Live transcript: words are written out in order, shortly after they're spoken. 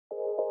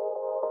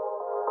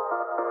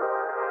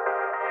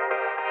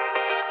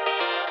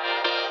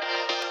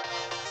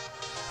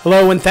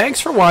Hello and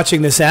thanks for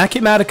watching this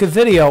Acumatica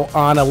video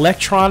on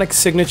electronic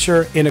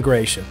signature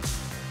integration.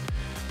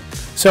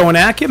 So in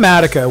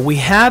Acumatica we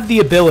have the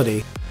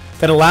ability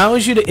that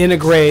allows you to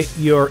integrate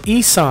your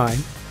eSign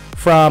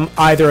from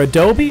either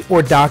Adobe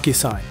or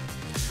Docusign.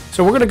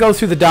 So we're going to go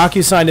through the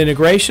Docusign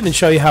integration and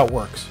show you how it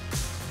works.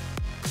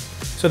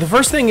 So the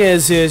first thing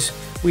is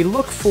we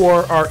look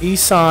for our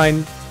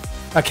eSign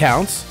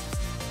accounts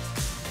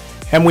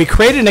and we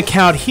create an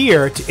account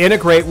here to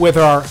integrate with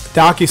our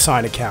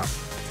Docusign account.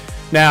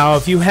 Now,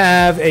 if you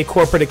have a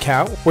corporate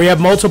account where you have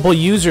multiple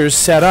users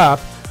set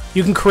up,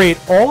 you can create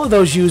all of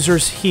those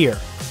users here.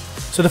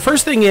 So the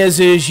first thing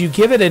is you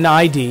give it an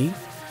ID,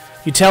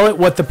 you tell it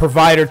what the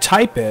provider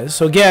type is.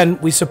 So again,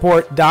 we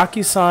support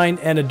Docusign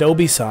and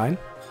Adobe Sign.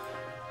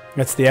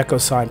 That's the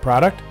Echosign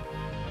product.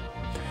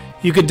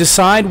 You can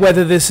decide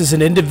whether this is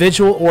an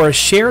individual or a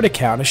shared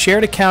account. A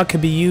shared account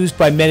can be used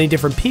by many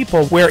different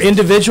people where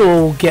individual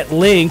will get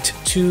linked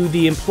to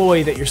the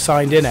employee that you're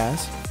signed in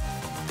as.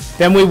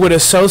 Then we would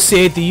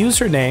associate the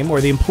username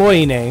or the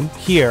employee name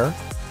here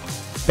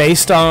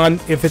based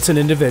on if it's an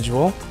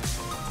individual.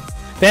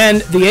 Then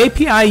the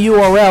API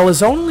URL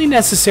is only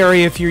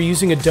necessary if you're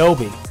using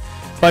Adobe.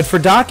 But for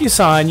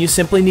Docusign, you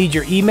simply need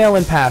your email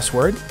and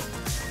password.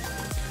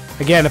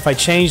 Again, if I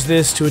change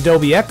this to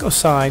Adobe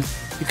Echosign,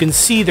 you can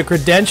see the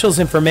credentials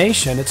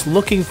information. It's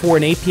looking for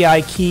an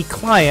API key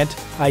client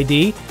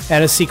ID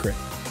and a secret.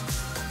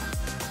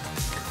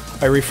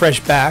 If I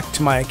refresh back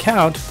to my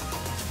account,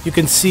 you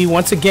can see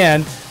once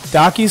again,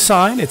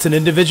 Docusign, it's an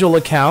individual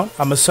account.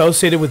 I'm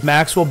associated with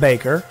Maxwell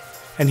Baker,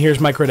 and here's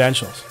my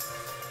credentials.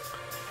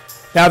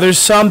 Now there's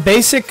some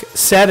basic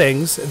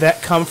settings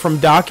that come from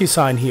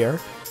Docusign here.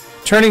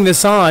 Turning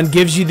this on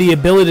gives you the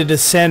ability to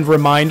send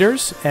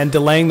reminders and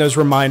delaying those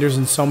reminders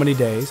in so many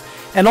days.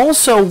 And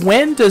also,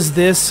 when does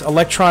this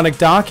electronic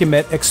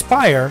document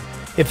expire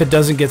if it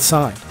doesn't get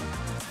signed?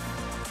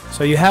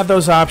 So you have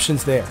those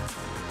options there.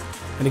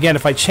 And again,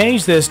 if I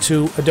change this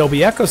to Adobe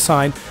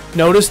Echosign,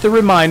 notice the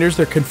reminders,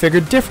 they're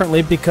configured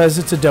differently because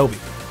it's Adobe.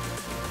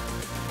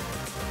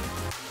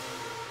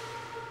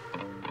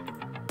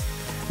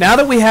 Now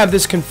that we have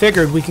this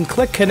configured, we can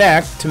click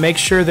Connect to make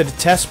sure that it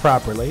tests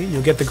properly.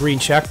 You'll get the green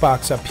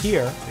checkbox up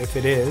here if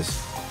it is.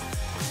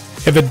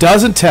 If it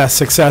doesn't test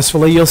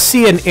successfully, you'll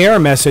see an error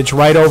message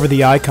right over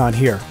the icon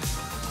here.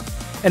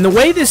 And the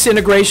way this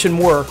integration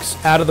works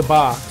out of the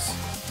box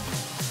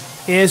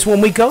is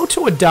when we go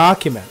to a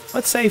document,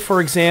 let's say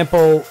for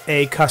example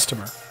a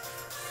customer.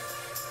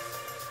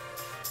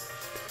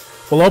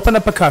 We'll open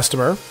up a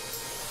customer,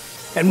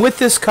 and with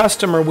this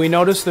customer we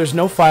notice there's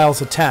no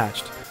files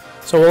attached.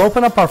 So we'll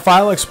open up our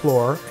File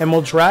Explorer and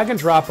we'll drag and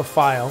drop a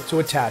file to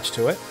attach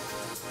to it.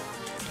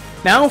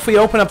 Now if we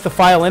open up the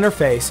file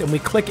interface and we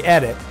click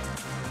Edit,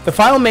 the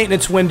file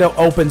maintenance window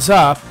opens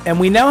up and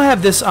we now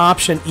have this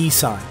option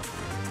eSign.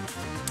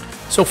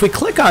 So if we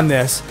click on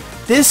this,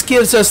 this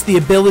gives us the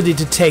ability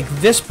to take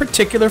this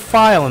particular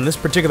file and this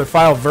particular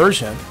file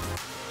version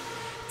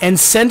and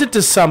send it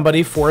to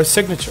somebody for a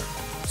signature.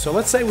 So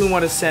let's say we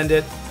want to send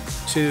it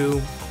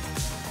to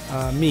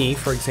me,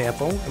 for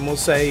example, and we'll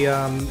say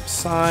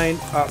sign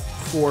up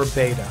for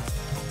beta.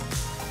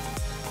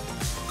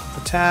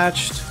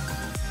 Attached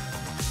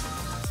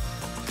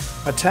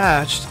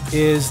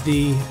is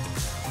the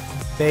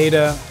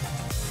beta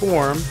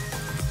form.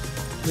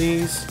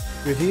 Please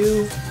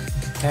review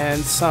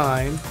and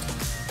sign.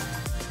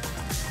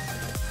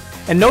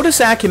 And notice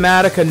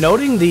Acumatica,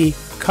 noting the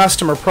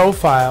customer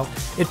profile,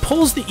 it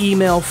pulls the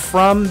email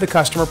from the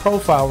customer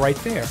profile right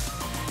there.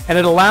 And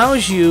it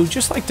allows you,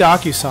 just like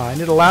Docusign,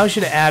 it allows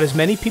you to add as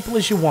many people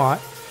as you want,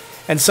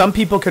 and some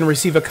people can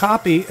receive a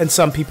copy and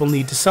some people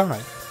need to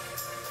sign.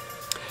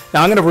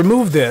 Now I'm going to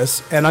remove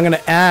this and I'm going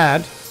to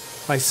add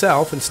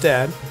myself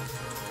instead,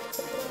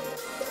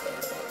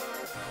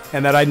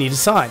 and that I need to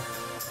sign.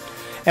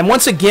 And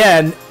once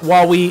again,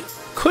 while we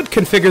could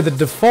configure the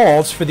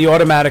defaults for the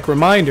automatic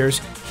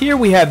reminders, here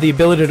we have the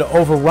ability to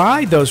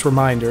override those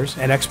reminders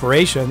and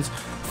expirations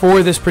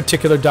for this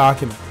particular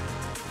document.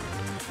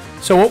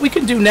 So what we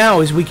can do now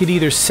is we could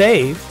either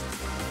save.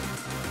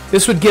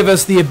 This would give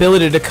us the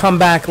ability to come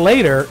back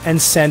later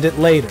and send it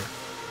later.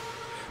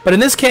 But in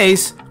this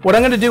case, what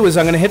I'm going to do is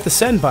I'm going to hit the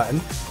send button.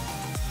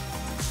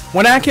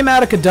 What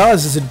Acumatica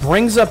does is it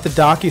brings up the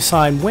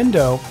Docusign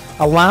window,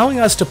 allowing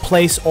us to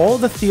place all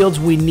the fields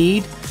we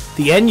need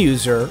the end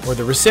user or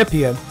the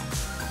recipient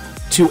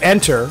to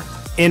enter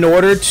in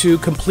order to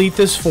complete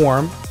this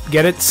form,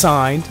 get it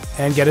signed,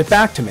 and get it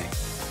back to me.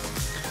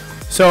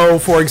 So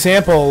for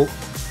example,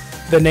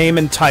 the name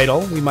and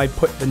title, we might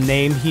put the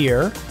name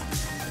here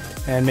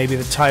and maybe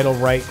the title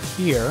right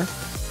here.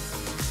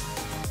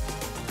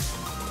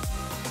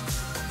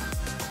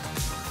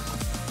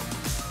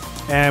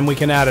 And we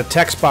can add a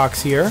text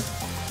box here.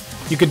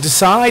 You could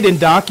decide in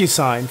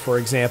Docusign, for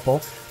example,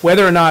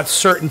 whether or not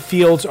certain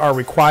fields are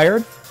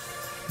required,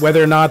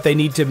 whether or not they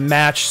need to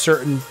match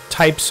certain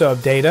types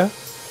of data.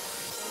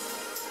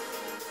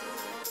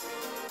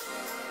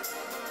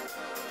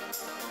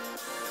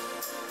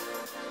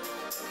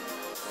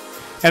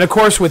 And of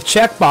course, with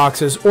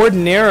checkboxes,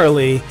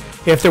 ordinarily,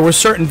 if there were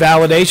certain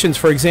validations,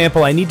 for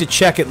example, I need to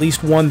check at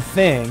least one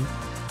thing,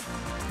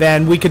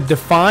 then we could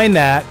define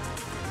that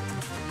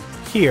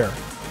here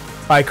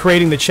by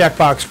creating the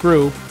checkbox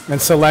group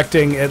and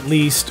selecting at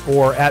least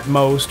or at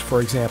most,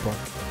 for example.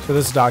 So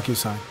this is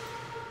Docusign.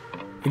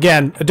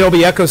 Again, Adobe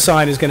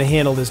Echosign is going to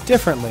handle this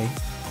differently,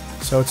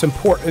 so it's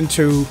important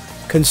to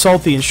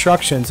consult the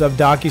instructions of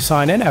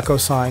Docusign and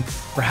Echosign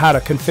for how to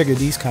configure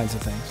these kinds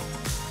of things.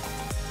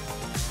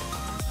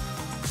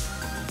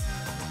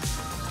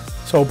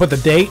 So we'll put the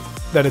date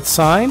that it's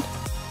signed,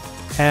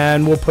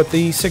 and we'll put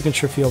the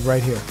signature field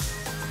right here.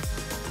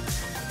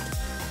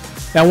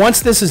 Now once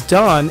this is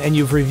done and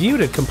you've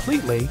reviewed it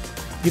completely,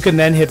 you can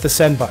then hit the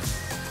send button.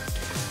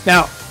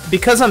 Now,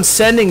 because I'm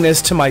sending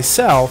this to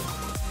myself,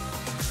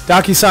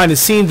 Docusign has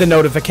seen the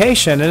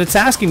notification and it's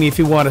asking me if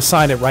you want to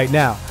sign it right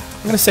now.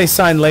 I'm going to say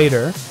sign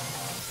later.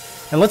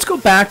 And let's go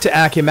back to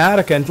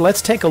Acumatica and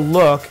let's take a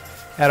look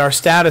at our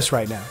status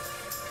right now.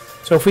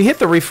 So if we hit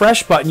the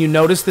refresh button, you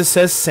notice this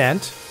says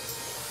sent.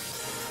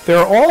 There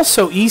are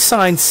also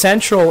eSign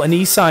Central and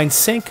eSign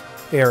Sync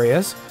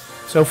areas.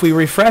 So if we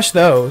refresh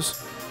those,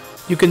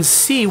 you can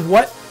see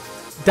what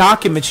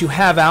documents you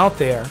have out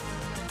there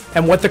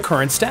and what the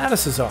current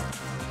statuses are.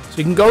 So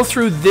you can go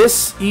through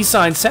this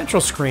eSign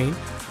Central screen,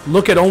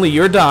 look at only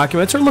your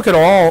documents or look at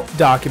all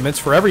documents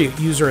for every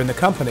user in the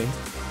company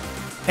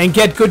and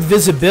get good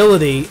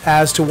visibility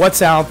as to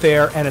what's out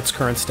there and its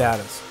current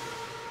status.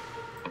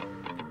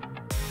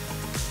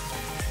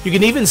 You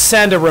can even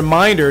send a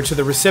reminder to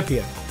the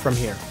recipient from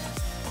here,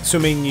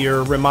 assuming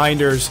your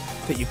reminders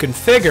that you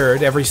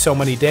configured every so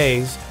many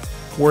days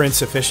were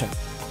insufficient.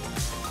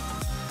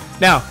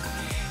 Now,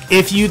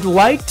 if you'd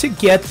like to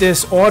get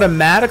this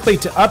automatically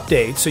to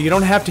update so you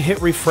don't have to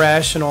hit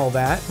refresh and all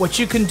that, what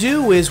you can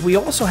do is we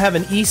also have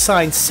an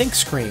eSign Sync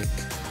screen.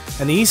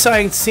 And the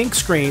eSign Sync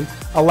screen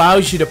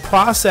allows you to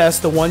process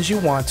the ones you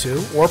want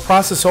to, or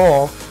process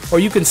all, or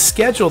you can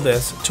schedule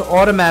this to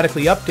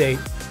automatically update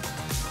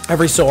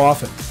every so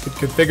often. You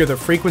can configure the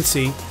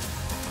frequency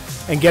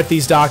and get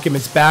these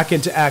documents back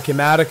into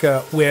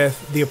Acumatica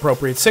with the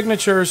appropriate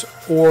signatures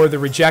or the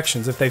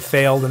rejections if they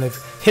failed and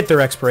they've hit their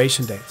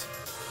expiration dates.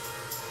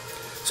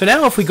 So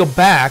now if we go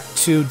back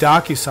to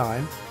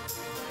Docusign,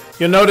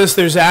 you'll notice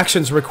there's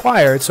actions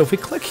required. So if we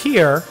click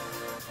here,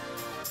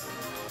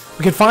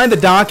 we can find the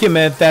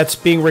document that's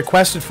being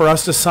requested for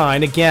us to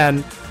sign.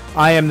 Again,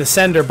 I am the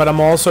sender, but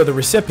I'm also the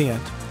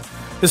recipient.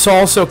 This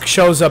also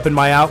shows up in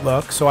my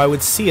Outlook, so I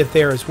would see it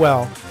there as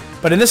well.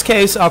 But in this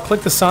case, I'll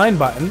click the sign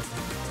button.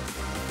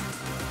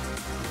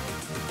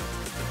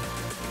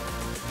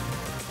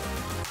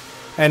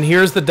 And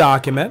here's the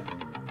document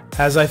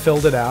as I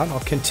filled it out. I'll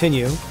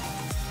continue.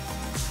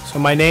 So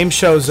my name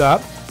shows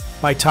up,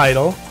 my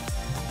title.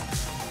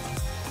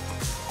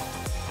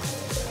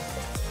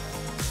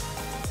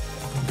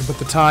 I can put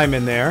the time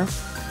in there.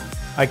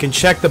 I can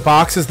check the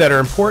boxes that are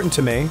important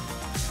to me.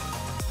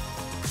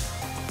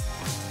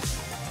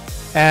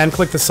 And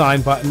click the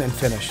sign button and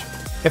finish.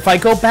 If I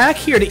go back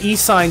here to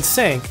eSign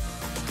Sync,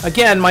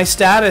 again, my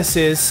status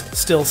is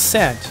still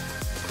sent.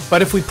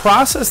 But if we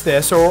process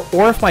this, or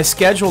if my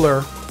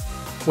scheduler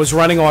was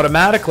running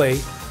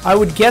automatically, I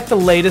would get the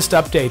latest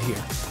update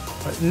here.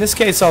 But in this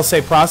case, I'll say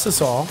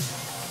process all.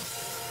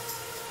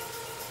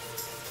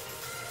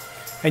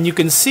 And you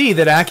can see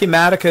that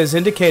Acumatica has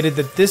indicated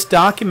that this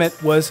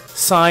document was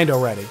signed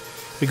already.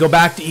 If we go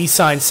back to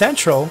eSign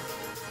Central,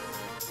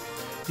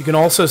 you can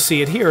also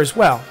see it here as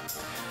well.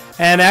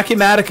 And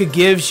Acumatica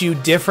gives you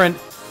different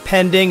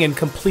pending and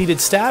completed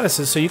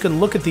statuses, so you can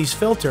look at these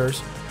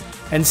filters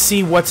and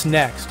see what's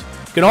next.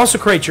 You can also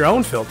create your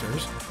own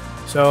filters.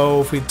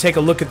 So if we take a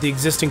look at the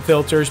existing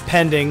filters,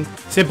 pending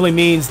simply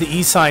means the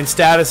eSign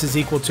status is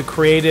equal to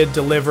created,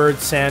 delivered,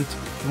 sent,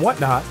 and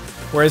whatnot,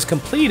 whereas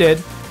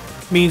completed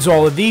means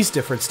all of these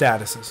different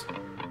statuses.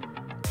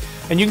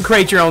 And you can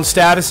create your own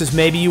statuses.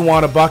 Maybe you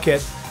want a bucket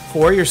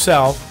for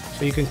yourself,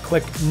 so you can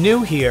click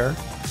New here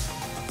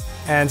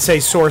and say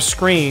Source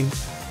Screen,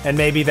 and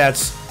maybe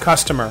that's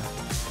Customer.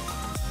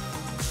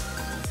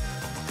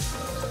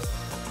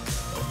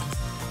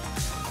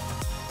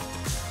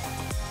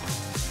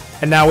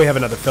 And now we have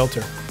another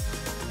filter.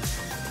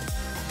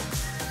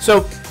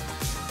 So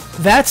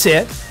that's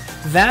it.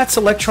 That's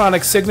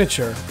electronic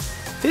signature.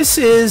 This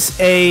is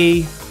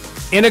a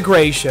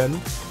integration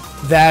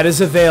that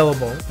is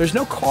available. There's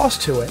no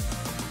cost to it.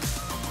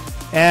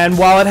 And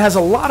while it has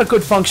a lot of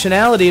good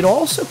functionality, it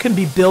also can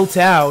be built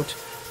out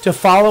to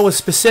follow a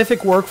specific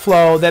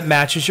workflow that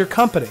matches your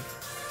company.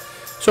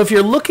 So if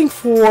you're looking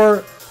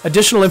for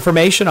additional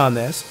information on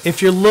this,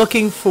 if you're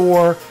looking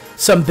for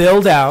some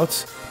build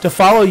outs to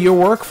follow your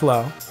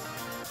workflow,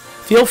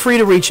 feel free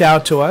to reach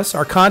out to us.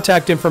 Our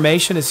contact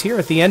information is here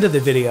at the end of the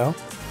video,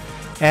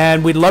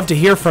 and we'd love to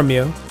hear from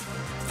you.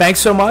 Thanks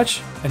so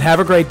much, and have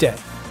a great day.